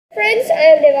friends,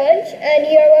 I am Devansh and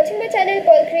you are watching my channel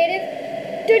called Creative.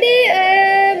 Today I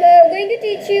am going to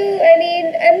teach you,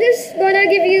 I'm just gonna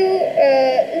give you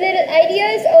little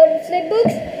ideas on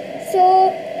flipbooks.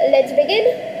 So let's begin.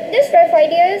 Just rough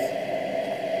ideas.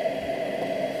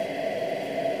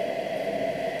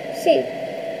 See,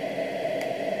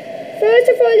 first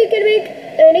of all, you can make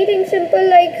anything simple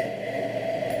like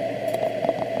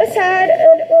a sad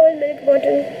and old milk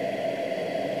bottle.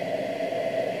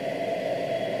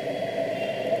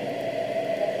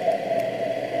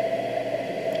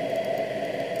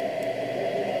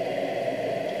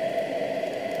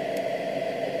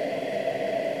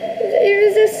 It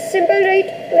is just simple, right?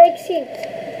 Like, see,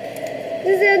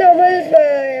 this is a normal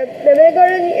milk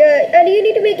bottle, and you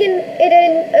need to make it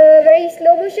in very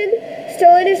slow motion.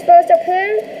 Stone is first up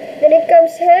here, then it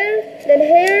comes here, then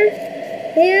here,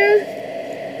 here,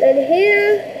 then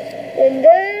here, then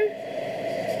there,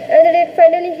 and then it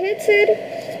finally hits it.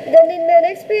 Then in the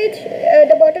next page,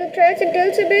 the bottle cracks and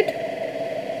tilts a bit,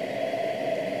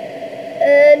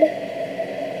 and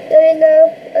then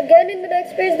again in the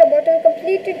next page, the bottle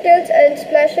completely tilts and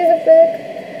splashes of milk.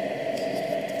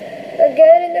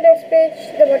 Again in the next page,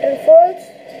 the bottle falls,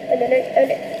 and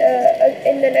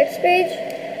in the next page,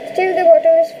 still the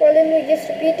bottle is fallen. We just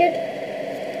repeat it,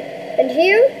 and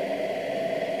here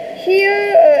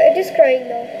it is crying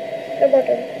now, the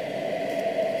bottle.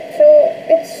 So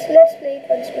let's play it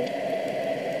once more.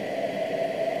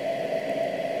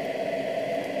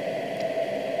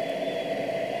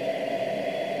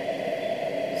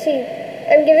 See,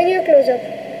 I'm giving you a close-up.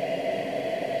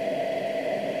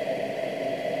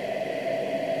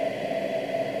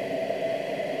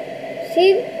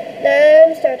 See,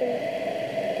 I'm starting.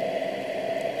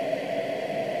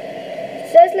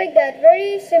 Just like that,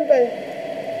 very simple.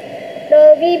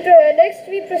 Now next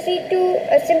we proceed to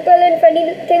a simple and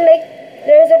funny thing like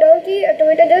there is a donkey, a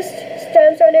tomato just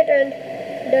stamps on it and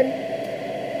done.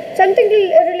 Something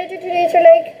related to nature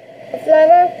like a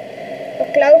flower. A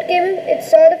cloud came, it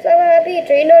saw the flower happy, it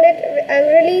rained on it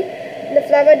angrily, the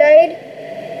flower died.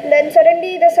 Then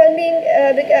suddenly the sun being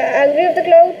angry of the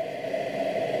cloud,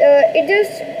 it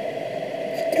just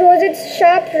throws its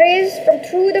sharp rays from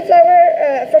through the flower,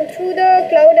 from through the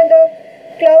cloud, and the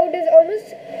cloud is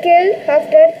almost killed, half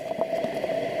dead.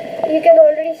 You can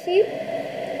already see.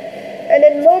 And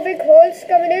then more big holes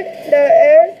come in it,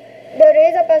 the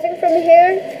rays are passing from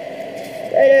here,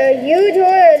 and a huge hole,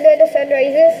 and then the sun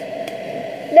rises.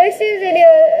 Next is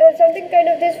something kind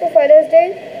of this for Father's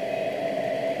Day.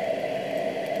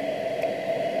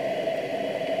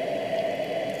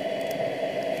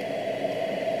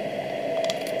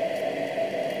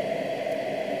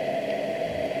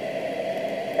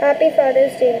 Happy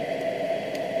Father's Day.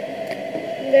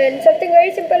 Then something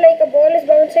very simple like a ball is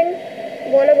bouncing,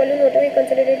 ball or balloon, whatever you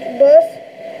consider it, bursts,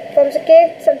 forms a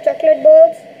cake, some chocolate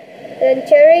balls, then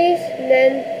cherries,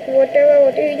 then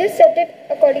whatever, you just set it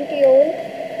according to your own.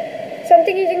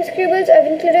 Something using scribbles, I've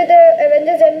included the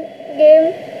Avengers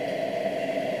Endgame.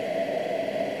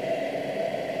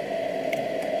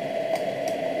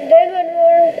 Then one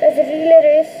more as a relay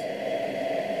race.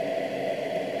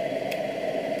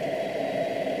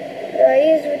 The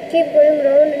eyes would keep going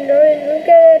round and round, and look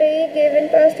at A given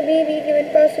pass to B, B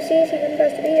given pass to C, C given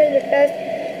pass to D, and at last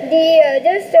D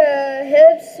just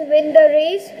helps win the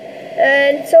race.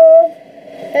 And so,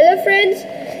 hello friends.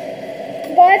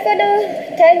 Bye for now.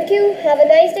 Thank you. Have a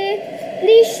nice day.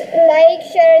 Please like,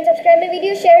 share and subscribe my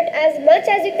video. Share it as much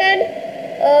as you can.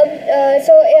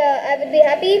 I would be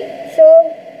happy.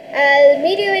 So I'll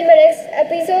meet you in my next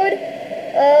episode.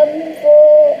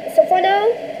 For now,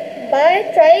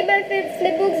 bye. Try my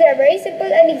flipbooks. They are very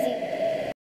simple and easy.